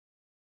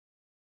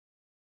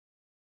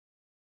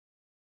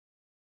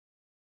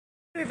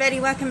Everybody,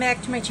 welcome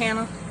back to my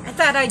channel. I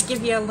thought I'd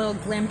give you a little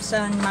glimpse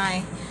on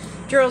my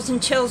Drills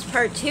and Chills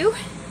Part 2.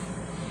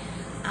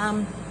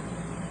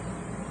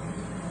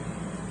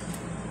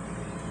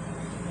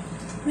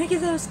 Look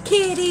at those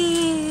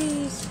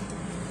kitties!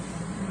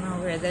 I'm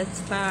over this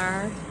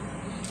far.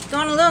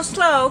 Going a little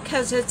slow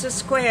because it's a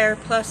square,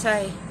 plus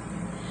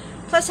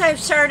I've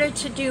started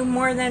to do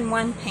more than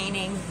one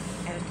painting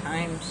at a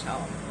time, so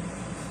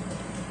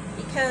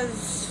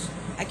because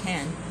I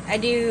can. I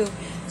do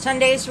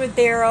Sundays with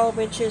Daryl,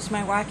 which is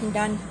my Walking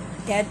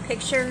Dead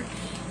picture,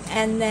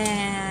 and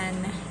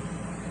then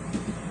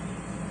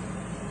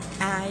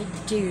I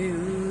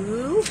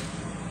do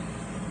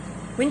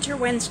Winter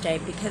Wednesday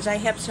because I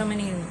have so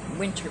many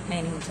winter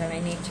paintings that I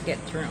need to get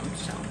through them.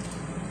 So,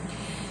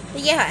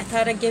 but yeah, I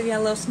thought I'd give you a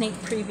little sneak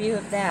preview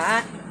of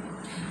that.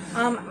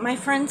 My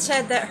friend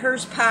said that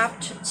hers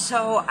popped,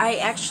 so I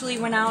actually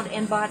went out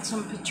and bought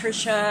some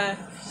Patricia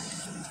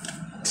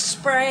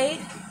spray.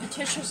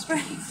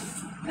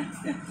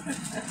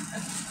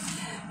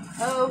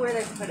 Oh, where'd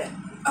I put it?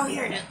 Oh,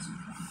 here it is.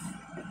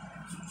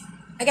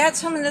 I got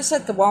some of this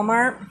at the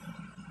Walmart,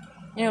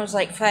 and it was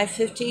like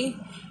 $5.50.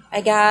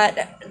 I got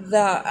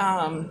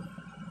the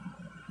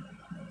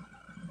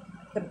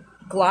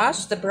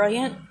gloss, the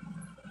Brilliant.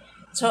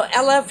 So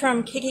Ella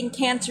from Kicking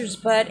Cancer's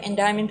Butt and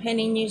Diamond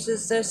Painting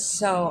uses this,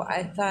 so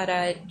I thought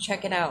I'd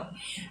check it out.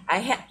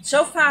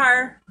 So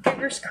far,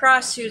 fingers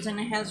crossed, Susan,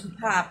 it hasn't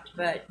popped,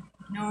 but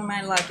knowing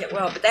my luck, it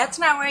will. But that's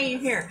not why you're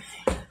here.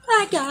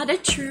 I got a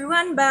true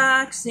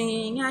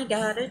unboxing. I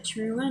got a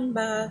true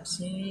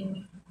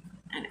unboxing.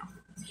 I know.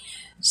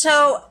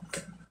 So,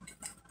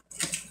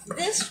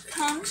 this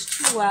comes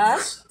to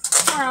us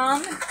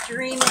from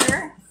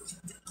Dreamer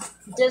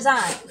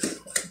Designs.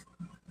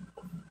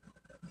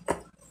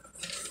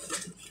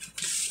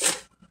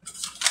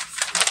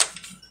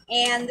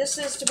 And this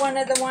is one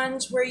of the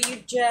ones where you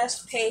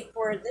just pay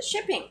for the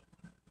shipping.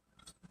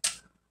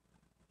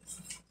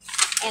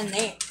 And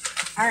they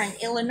are in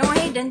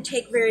Illinois. Didn't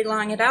take very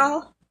long at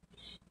all.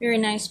 Very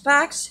nice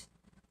box.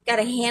 Got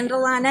a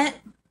handle on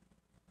it.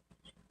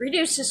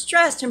 Reduces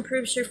stress,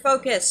 improves your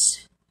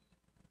focus.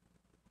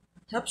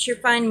 Helps your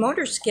fine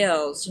motor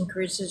skills.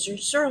 Increases your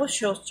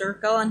social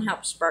circle and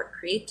helps spark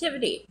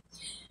creativity.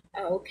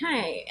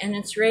 Okay, and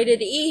it's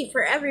rated E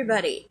for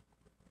everybody.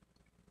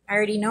 I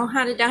already know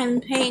how to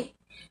diamond paint.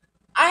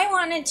 I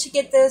wanted to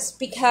get this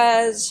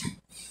because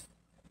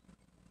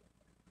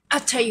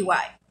I'll tell you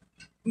why.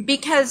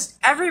 Because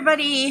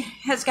everybody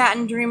has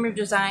gotten Dreamer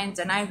Designs,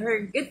 and I've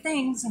heard good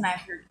things and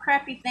I've heard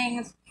crappy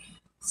things.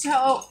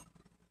 So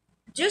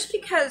just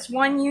because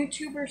one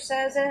YouTuber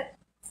says it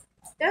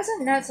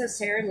doesn't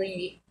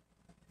necessarily,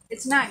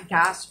 it's not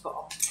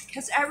gospel,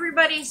 because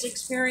everybody's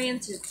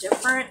experience is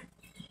different.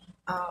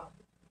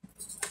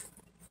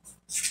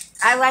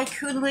 I like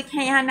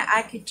Houlihan.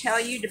 I could tell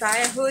you to buy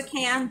a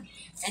Houlihan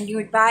and you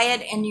would buy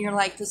it and you're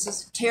like, this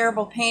is a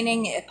terrible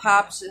painting, it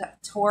pops,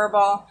 it's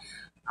horrible.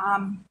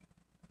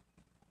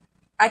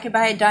 I could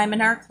buy a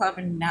Diamond Art Club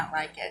and not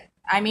like it.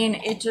 I mean,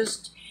 it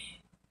just,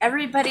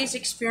 everybody's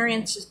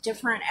experience is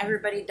different.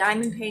 Everybody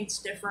diamond paints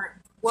different.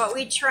 What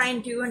we try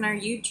and do in our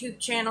YouTube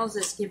channels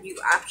is give you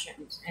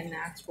options, and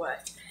that's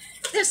what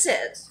this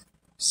is.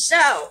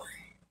 So,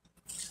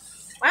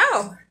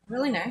 wow,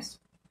 really nice.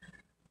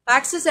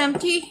 Box is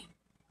empty.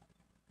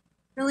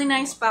 Really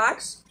nice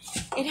box.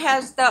 It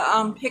has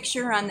the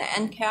picture on the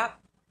end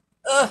cap.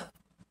 Ugh,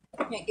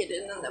 can't get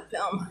it in the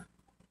film.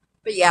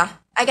 But yeah,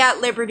 I got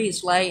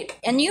Liberty's Light,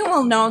 and you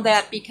will know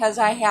that because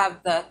I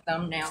have the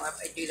thumbnail if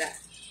I do that.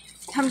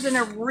 It comes in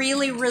a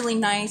really, really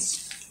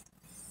nice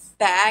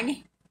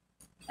bag,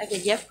 like a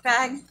gift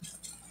bag.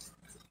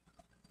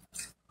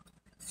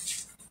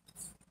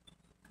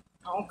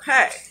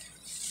 Okay,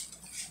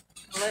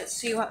 let's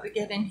see what we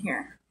get in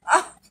here.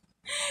 Oh,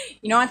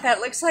 you know what that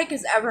looks like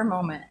is Ever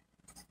Moment.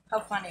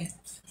 How funny.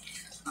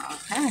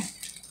 Okay,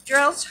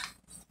 drills.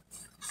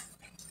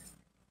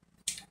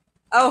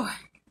 Oh,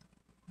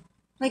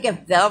 like a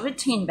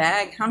velveteen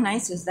bag. How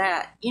nice is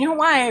that? You know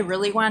why I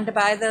really wanted to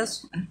buy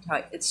this?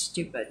 It's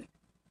stupid.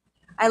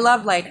 I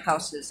love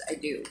lighthouses, I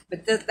do.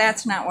 But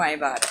that's not why I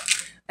bought it.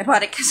 I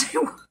bought it because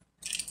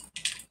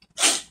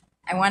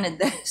I wanted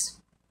this.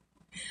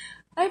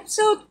 I'm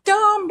so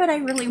dumb, but I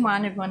really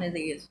wanted one of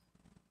these.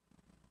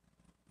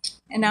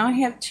 And now I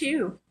have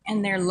two.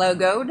 And they're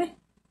logoed.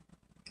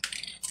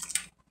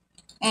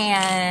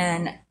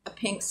 And a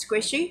pink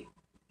squishy.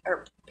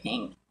 Or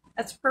pink.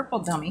 That's purple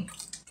dummy.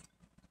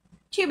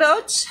 Two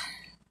boats,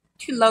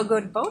 two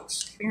logoed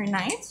boats, very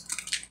nice.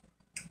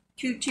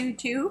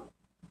 222.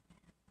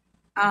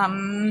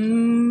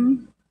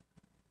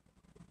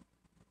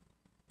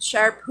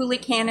 Sharp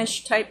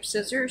Houlihan-ish type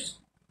scissors.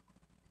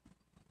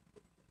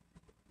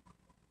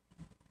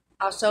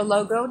 Also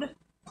logoed.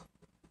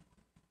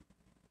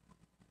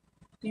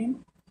 See?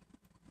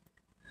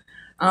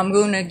 I'm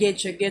gonna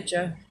get ya.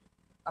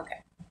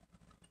 Okay.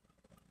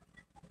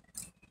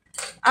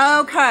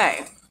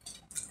 Okay.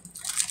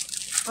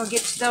 We'll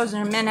get to those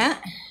in a minute.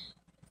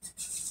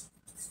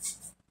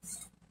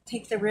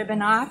 Take the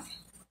ribbon off.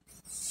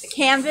 The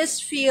Canvas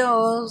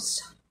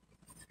feels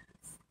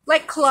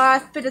like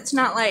cloth, but it's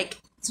not like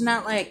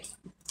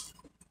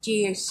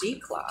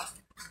GAC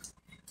cloth.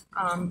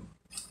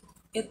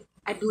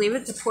 I believe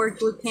it's a poured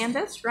glue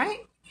canvas, right?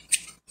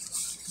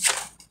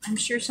 I'm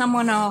sure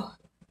someone will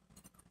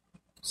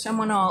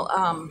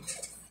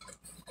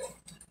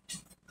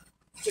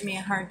give me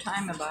a hard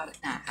time about it.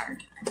 Not hard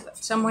time,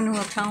 but someone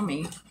will tell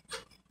me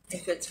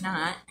if it's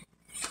not.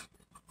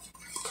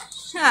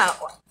 So,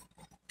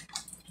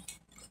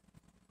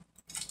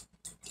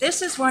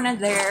 this is one of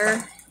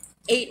their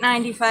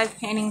 $8.95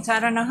 paintings.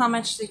 I don't know how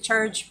much they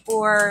charge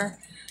for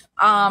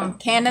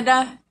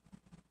Canada.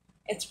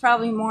 It's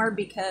probably more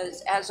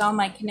because, as all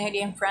my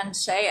Canadian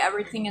friends say,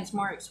 everything is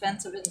more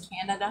expensive in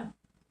Canada.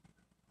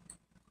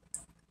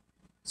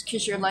 It's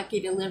because you're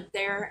lucky to live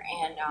there,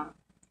 and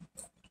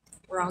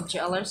we're all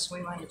jealous.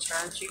 We want to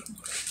charge you.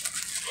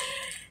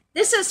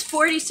 This is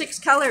 46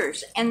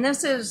 colors, and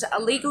this is a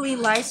legally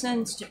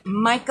licensed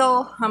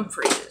Michael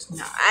Humphreys.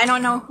 Now, I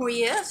don't know who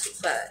he is,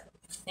 but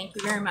thank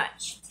you very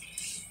much.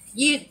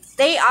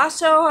 They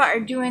also are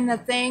doing the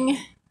thing,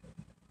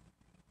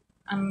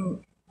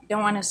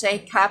 don't want to say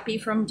copy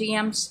from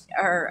DMC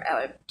or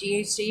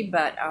DAC,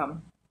 but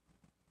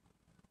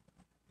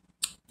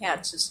yeah,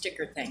 it's a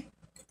sticker thing.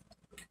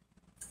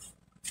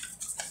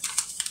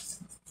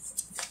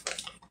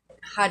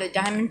 How to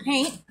diamond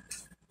paint,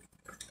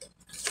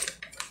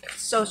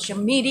 social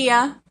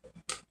media.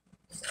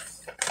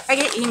 I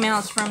get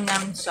emails from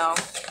them, so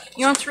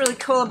you know what's really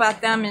cool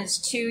about them is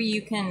too,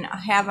 you can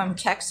have them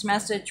text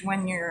message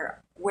when you're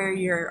where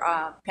your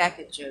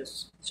package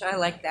is. So I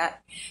like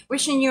that.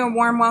 Wishing you a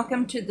warm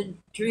welcome to the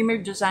Dreamer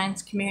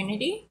Designs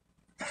community.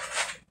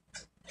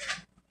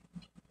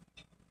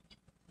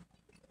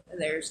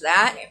 There's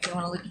that, if you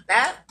want to look at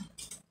that.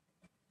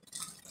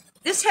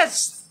 This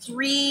has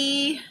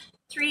three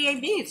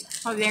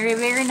ABs. Oh, very,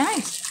 very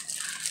nice.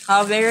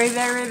 Oh, very,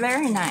 very,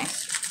 very nice.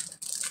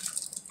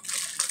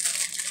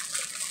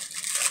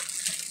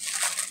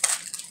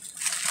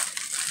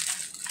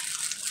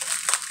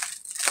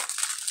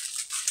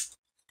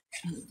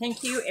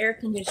 Thank you, air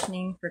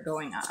conditioning, for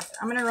going off.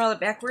 I'm going to roll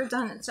it backwards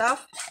on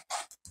itself.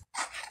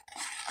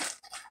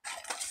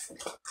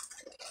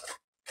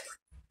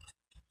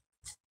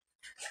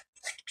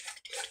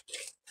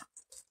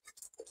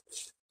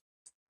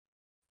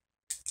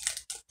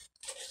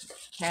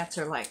 Cats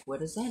are like,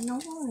 what is that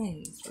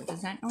noise? What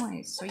is that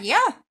noise? So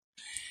yeah.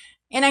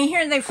 And I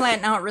hear they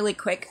flatten out really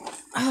quick.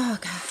 Oh,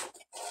 God.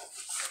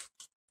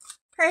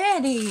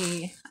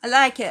 Pretty. I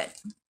like it.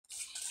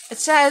 It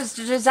says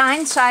the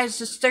design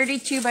size is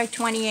 32 by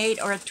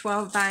 28 or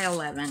 12 by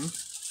 11.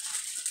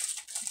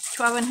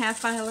 12 and a half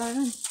by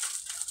 11.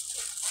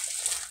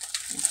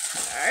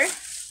 Okay.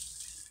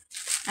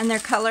 And their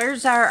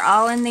colors are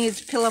all in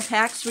these pillow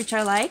packs, which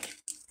I like.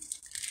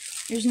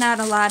 There's not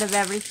a lot of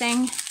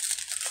everything.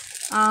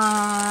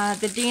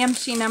 The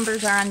DMC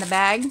numbers are on the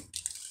bag.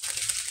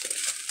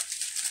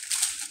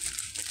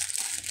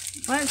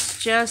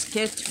 Let's just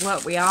get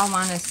what we all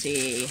want to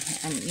see.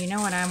 And you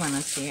know what I want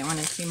to see? I want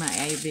to see my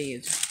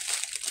ABs.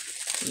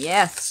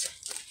 Yes.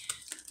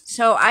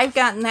 So I've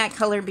gotten that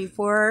color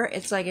before.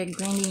 It's like a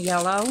greeny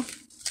yellow.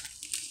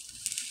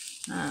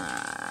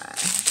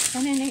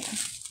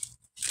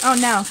 Oh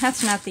no,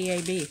 that's not the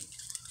AB.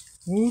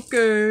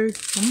 Okay,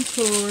 I'm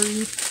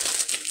sorry.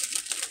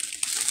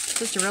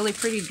 Just a really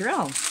pretty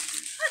drill.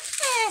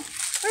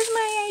 Where's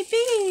my AB?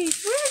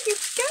 Where'd you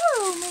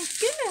go? My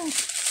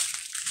goodness.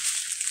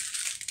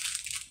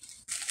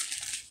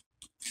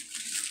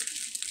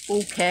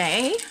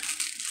 Okay.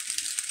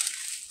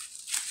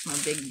 I'm a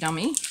big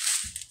dummy.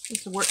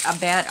 This is a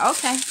bad.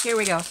 Okay, here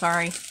we go.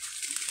 Sorry.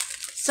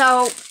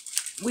 So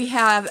we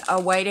have a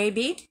white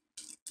AB.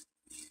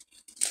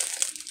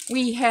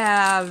 We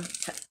have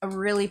a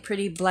really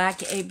pretty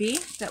black AB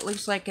that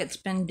looks like it's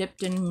been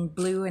dipped in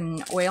blue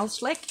and oil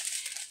slick.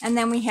 And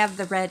then we have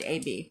the red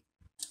AB.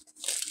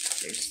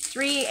 There's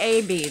 3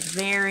 ABs.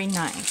 Very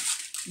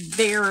nice.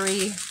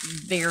 Very,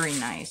 very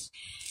nice.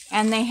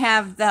 And they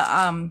have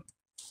the,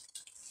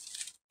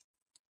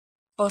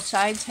 both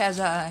sides has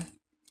a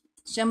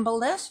symbol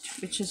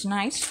list, which is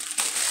nice.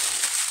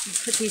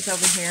 Put these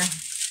over here.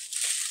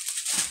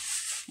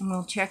 And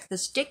we'll check the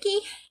sticky,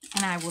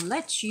 and I will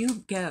let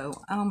you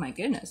go. Oh my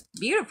goodness.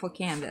 Beautiful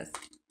canvas.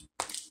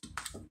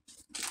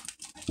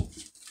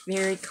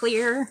 Very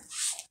clear.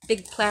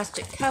 Big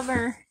plastic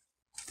cover.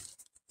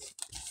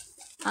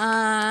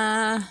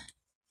 I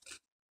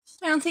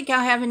don't think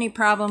I'll have any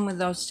problem with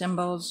those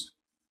symbols.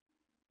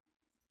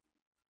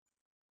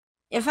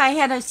 If I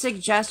had a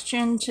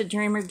suggestion to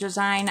Dreamer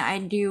Design,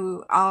 I'd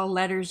do all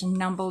letters and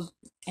numbers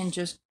and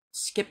just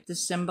skip the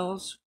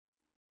symbols.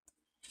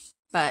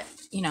 But,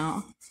 you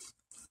know,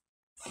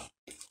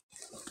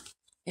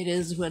 it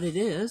is what it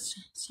is.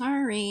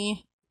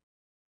 Sorry.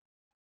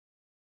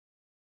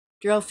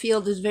 Drill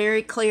field is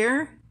very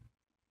clear.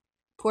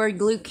 Poured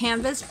glue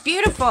canvas.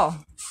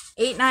 Beautiful.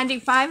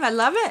 $8.95. I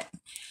love it.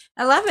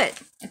 I love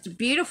it. It's a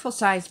beautiful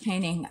size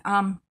painting.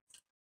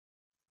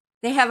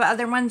 They have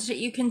other ones that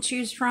you can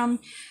choose from.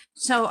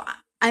 So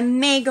I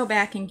may go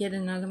back and get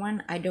another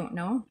one. I don't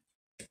know.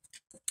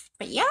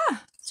 But yeah,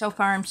 so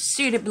far I'm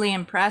suitably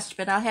impressed,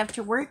 but I'll have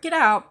to work it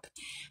out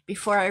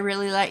before I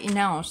really let you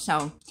know.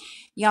 So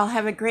y'all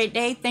have a great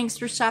day. Thanks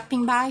for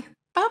stopping by.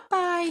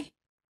 Bye-bye.